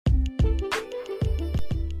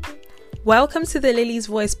Welcome to the Lily's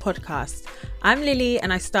Voice podcast. I'm Lily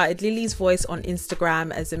and I started Lily's Voice on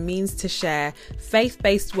Instagram as a means to share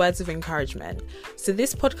faith-based words of encouragement. So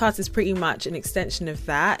this podcast is pretty much an extension of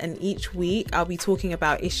that, and each week I'll be talking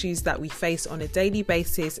about issues that we face on a daily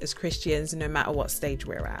basis as Christians, no matter what stage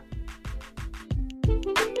we're at.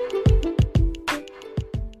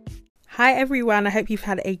 Hi everyone, I hope you've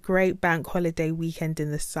had a great bank holiday weekend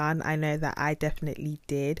in the sun. I know that I definitely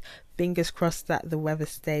did. Fingers crossed that the weather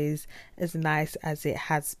stays as nice as it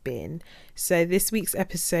has been. So this week's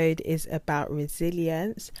episode is about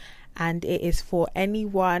resilience, and it is for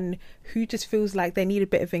anyone who just feels like they need a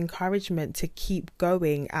bit of encouragement to keep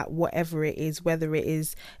going at whatever it is, whether it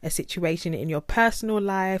is a situation in your personal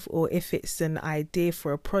life or if it's an idea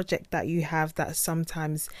for a project that you have that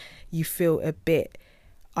sometimes you feel a bit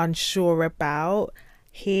unsure about.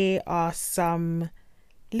 Here are some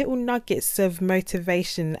little nuggets of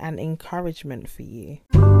motivation and encouragement for you.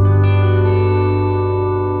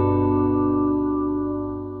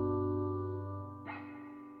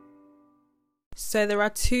 So there are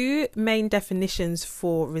two main definitions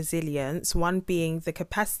for resilience, one being the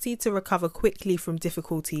capacity to recover quickly from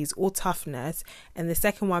difficulties or toughness, and the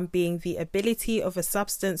second one being the ability of a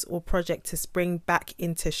substance or project to spring back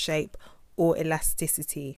into shape or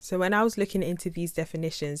elasticity. So when I was looking into these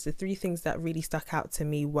definitions, the three things that really stuck out to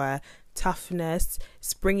me were toughness,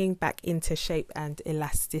 springing back into shape, and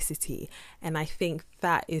elasticity. And I think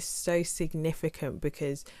that is so significant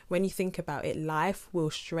because when you think about it, life will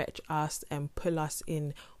stretch us and pull us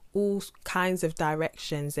in all kinds of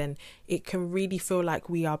directions, and it can really feel like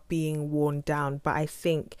we are being worn down. But I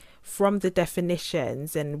think from the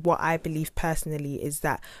definitions and what I believe personally is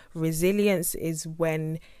that resilience is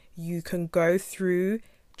when you can go through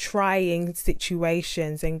trying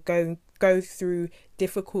situations and go through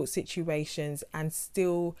difficult situations and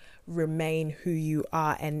still remain who you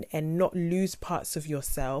are and not lose parts of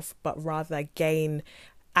yourself, but rather gain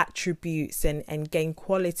attributes and gain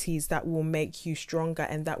qualities that will make you stronger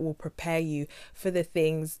and that will prepare you for the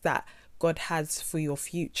things that God has for your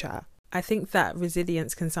future. I think that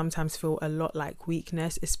resilience can sometimes feel a lot like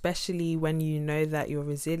weakness, especially when you know that your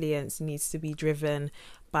resilience needs to be driven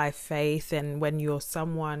by faith, and when you're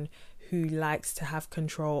someone who likes to have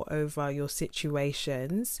control over your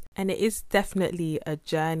situations. And it is definitely a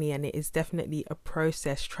journey, and it is definitely a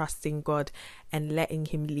process, trusting God and letting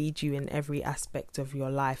Him lead you in every aspect of your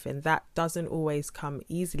life. And that doesn't always come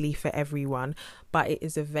easily for everyone, but it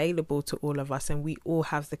is available to all of us, and we all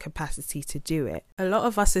have the capacity to do it. A lot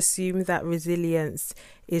of us assume that resilience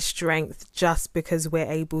is strength just because we're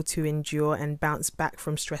able to endure and bounce back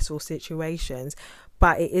from stressful situations.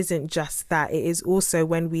 But it isn't just that. It is also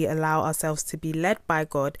when we allow ourselves to be led by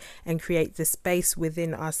God and create the space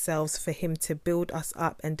within ourselves for Him to build us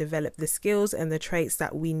up and develop the skills and the traits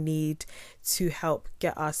that we need to help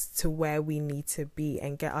get us to where we need to be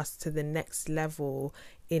and get us to the next level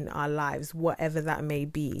in our lives, whatever that may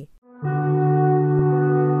be.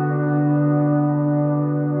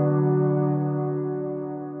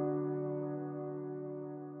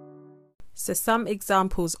 So some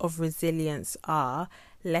examples of resilience are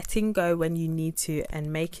letting go when you need to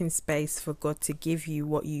and making space for God to give you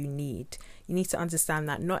what you need. You need to understand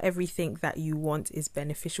that not everything that you want is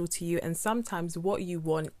beneficial to you, and sometimes what you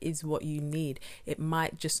want is what you need. It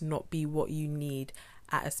might just not be what you need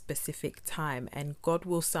at a specific time, and God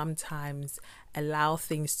will sometimes allow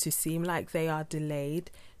things to seem like they are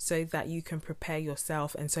delayed so that you can prepare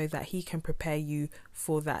yourself and so that He can prepare you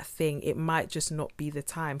for that thing. It might just not be the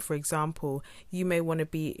time. For example, you may want to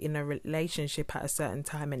be in a relationship at a certain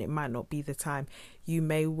time and it might not be the time. You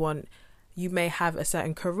may have a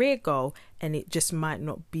certain career goal and it just might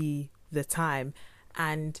not be the time.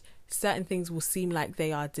 And certain things will seem like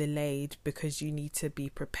they are delayed because you need to be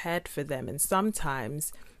prepared for them. And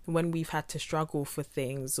sometimes when we've had to struggle for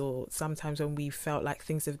things, or sometimes when we felt like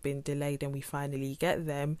things have been delayed and we finally get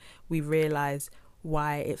them, we realize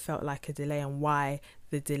why it felt like a delay and why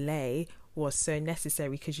the delay was so necessary,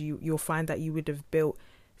 because you'll find that you would have built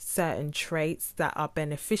certain traits that are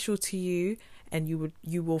beneficial to you, and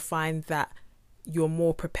you will find that you're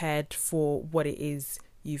more prepared for what it is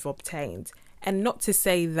you've obtained. And not to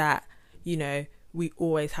say that, we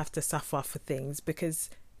always have to suffer for things, because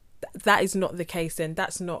that is not the case, and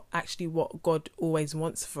that's not actually what God always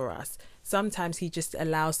wants for us. Sometimes He just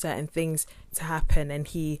allows certain things to happen, and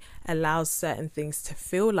He allows certain things to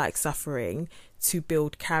feel like suffering to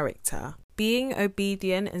build character. Being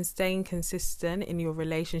obedient and staying consistent in your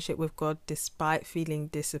relationship with God despite feeling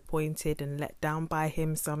disappointed and let down by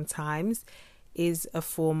Him sometimes is a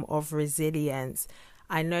form of resilience.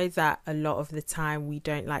 I know that a lot of the time we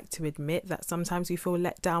don't like to admit that sometimes we feel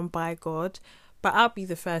let down by God, but I'll be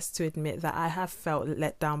the first to admit that I have felt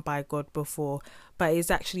let down by God before. But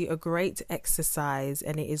it's actually a great exercise,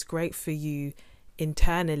 and it is great for you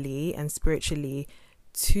internally and spiritually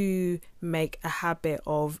to make a habit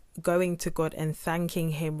of going to God and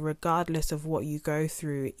thanking him regardless of what you go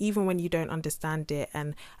through, even when you don't understand it.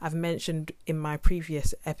 And I've mentioned in my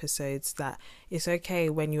previous episodes that it's okay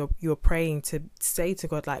when you're praying to say to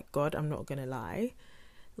God, like, God, I'm not gonna lie,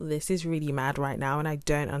 this is really mad right now and I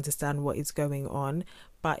don't understand what is going on,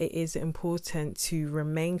 but it is important to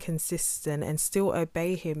remain consistent and still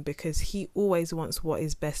obey him, because he always wants what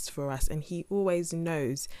is best for us and he always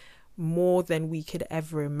knows more than we could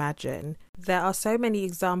ever imagine. There are so many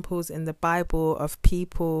examples in the Bible of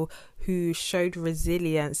people who showed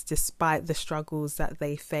resilience despite the struggles that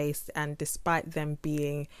they faced and despite them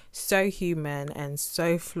being so human and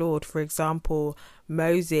so flawed. For example,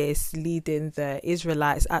 Moses leading the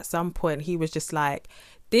Israelites, at some point he was just like,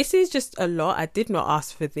 this is just a lot, I did not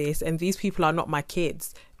ask for this, and these people are not my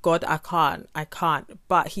kids. God, I can't.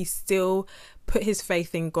 But he still put his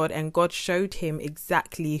faith in God, and God showed him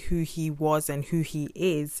exactly who he was and who he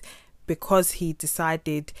is, because he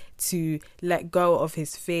decided to let go of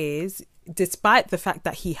his fears, despite the fact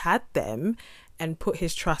that he had them, and put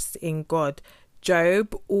his trust in God.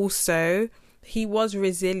 Job also, he was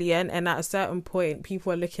resilient, and at a certain point,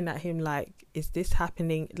 people are looking at him like, is this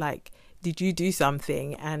happening? Like, did you do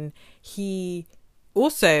something? And he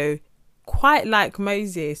also, quite like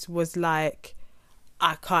Moses, was like,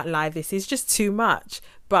 I can't lie, this is just too much.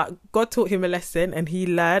 But God taught him a lesson and he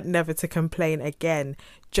learned never to complain again.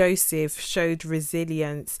 Joseph showed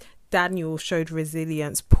resilience. Daniel showed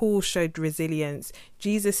resilience. Paul showed resilience.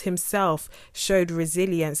 Jesus himself showed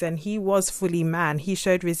resilience, and he was fully man. He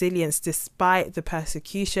showed resilience despite the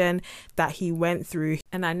persecution that he went through.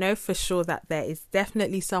 And I know for sure that there is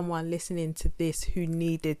definitely someone listening to this who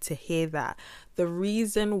needed to hear that. The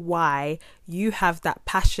reason why you have that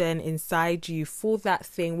passion inside you for that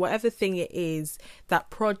thing, whatever thing it is, that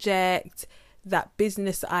project, that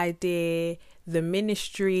business idea, the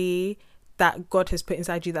ministry that God has put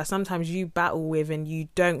inside you that sometimes you battle with and you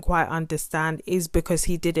don't quite understand, is because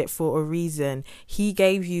he did it for a reason. He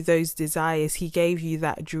gave you those desires. He gave you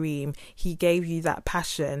that dream. He gave you that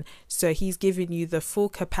passion. So he's given you the full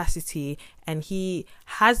capacity, and he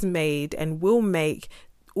has made and will make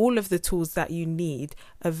all of the tools that you need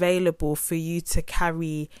available for you to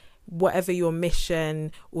carry whatever your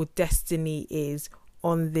mission or destiny is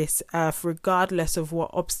on this earth, regardless of what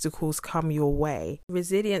obstacles come your way.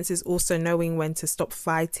 Resilience is also knowing when to stop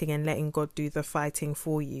fighting and letting God do the fighting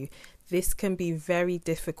for you. This can be very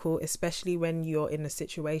difficult, especially when you're in a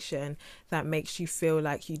situation that makes you feel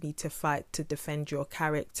like you need to fight to defend your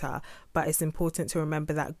character. But it's important to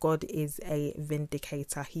remember that God is a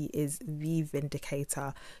vindicator. He is the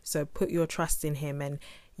vindicator. So put your trust in him, and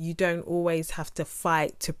you don't always have to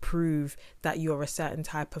fight to prove that you're a certain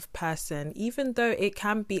type of person, even though it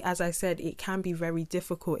can be, as I said, it can be very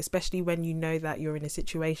difficult, especially when you know that you're in a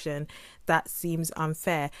situation that seems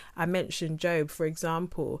unfair. I mentioned Job, for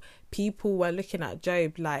example. People were looking at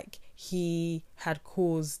Job like he had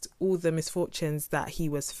caused all the misfortunes that he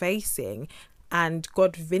was facing, and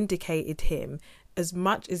God vindicated him. As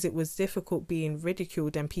much as it was difficult being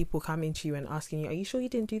ridiculed and people coming to you and asking you, are you sure you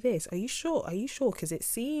didn't do this? Are you sure? Are you sure? Because it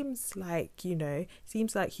seems like,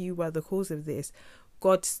 seems like you were the cause of this.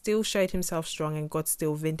 God still showed himself strong, and God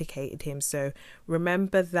still vindicated him. So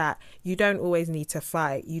remember that you don't always need to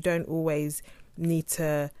fight. You don't always need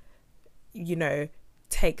to,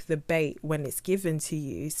 take the bait when it's given to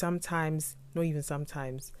you. Sometimes, not even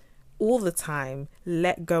sometimes, all the time,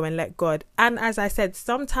 let go and let God. And as I said,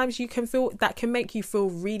 sometimes you can feel that can make you feel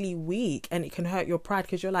really weak, and it can hurt your pride,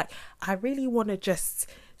 because you're like, I really want to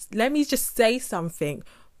let me just say something.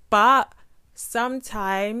 But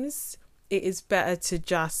sometimes it is better to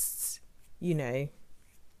just,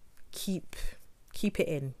 keep it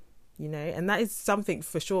in, and that is something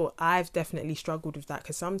for sure. I've definitely struggled with that,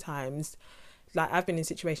 because sometimes, like, I've been in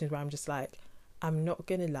situations where I'm just like, I'm not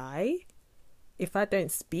gonna lie, if I don't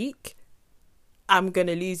speak, I'm going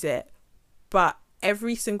to lose it. But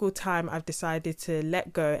every single time I've decided to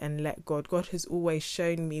let go and let God, God has always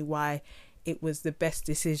shown me why it was the best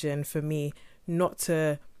decision for me not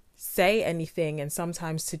to say anything, and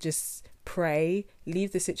sometimes to just pray,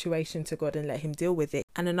 leave the situation to God and let him deal with it.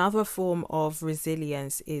 And another form of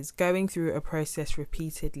resilience is going through a process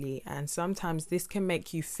repeatedly, and sometimes this can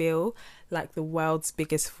make you feel like the world's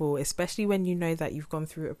biggest fool, especially when you know that you've gone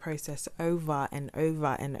through a process over and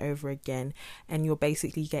over and over again, and you're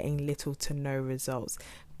basically getting little to no results.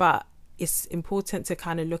 But it's important to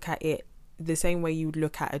kind of look at it the same way you would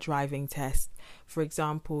look at a driving test. For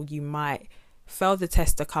example, you might fail the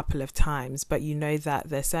test a couple of times, but you know that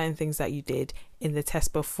there's certain things that you did in the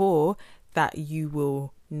test before that you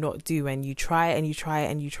will not do, and you try and you try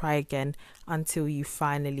and you try again until you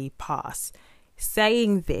finally pass.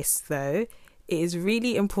 Saying this though, it is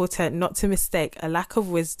really important not to mistake a lack of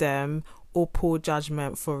wisdom or poor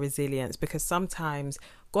judgment for resilience, because sometimes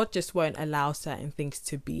God just won't allow certain things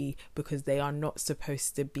to be because they are not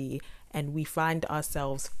supposed to be, and we find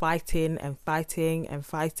ourselves fighting and fighting and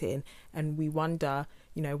fighting, and we wonder,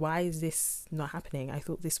 why is this not happening? I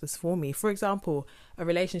thought this was for me. For example, a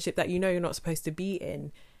relationship that you're not supposed to be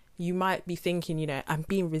in. You might be thinking, I'm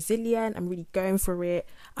being resilient, I'm really going for it,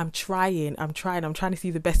 I'm trying to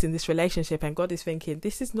see the best in this relationship, and God is thinking,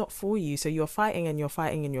 this is not for you. So you're fighting and you're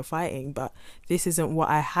fighting and you're fighting, but this isn't what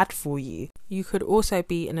I had for you. You could also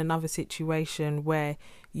be in another situation where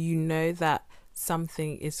you know that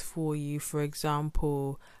something is for you, for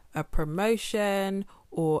example, a promotion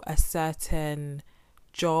or a certain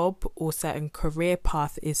job or certain career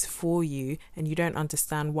path is for you, and you don't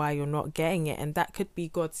understand why you're not getting it. And that could be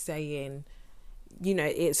God saying,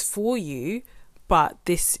 it's for you, but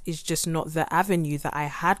this is just not the avenue that I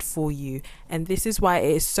had for you. And this is why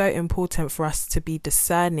it is so important for us to be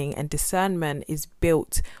discerning, and discernment is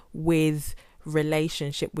built with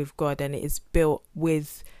relationship with God, and it is built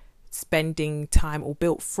with spending time, or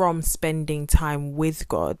built from spending time with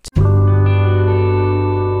God.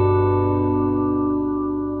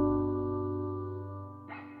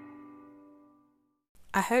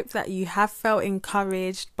 I hope that you have felt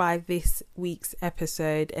encouraged by this week's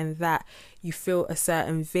episode, and that you feel a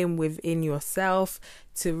certain vim within yourself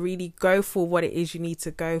to really go for what it is you need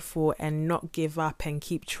to go for, and not give up, and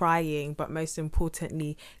keep trying, but most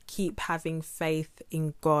importantly, keep having faith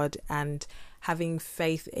in God and having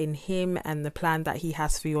faith in Him and the plan that He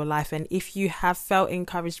has for your life. And if you have felt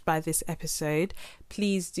encouraged by this episode,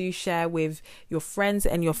 please do share with your friends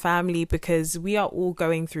and your family, because we are all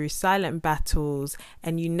going through silent battles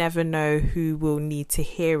and you never know who will need to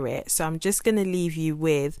hear it. So I'm just going to leave you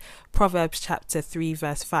with Proverbs chapter 3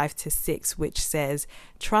 verse 5-6, which says,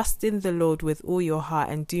 "Trust in the Lord with all your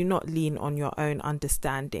heart and do not lean on your own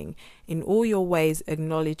understanding. In all your ways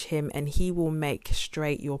acknowledge Him, and He will make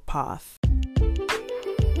straight your path."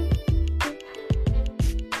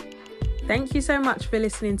 Thank you so much for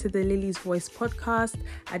listening to the Lily's Voice podcast.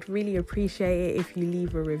 I'd really appreciate it if you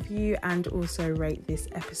leave a review and also rate this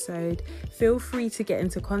episode. Feel free to get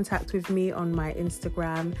into contact with me on my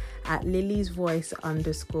Instagram at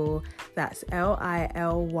lilysvoice_. That's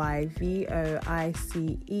LILYVOICE_.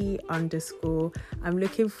 I'm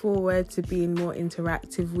looking forward to being more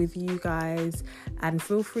interactive with you guys, and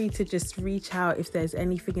feel free to just reach out if there's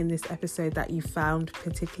anything in this episode that you found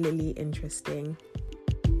particularly interesting.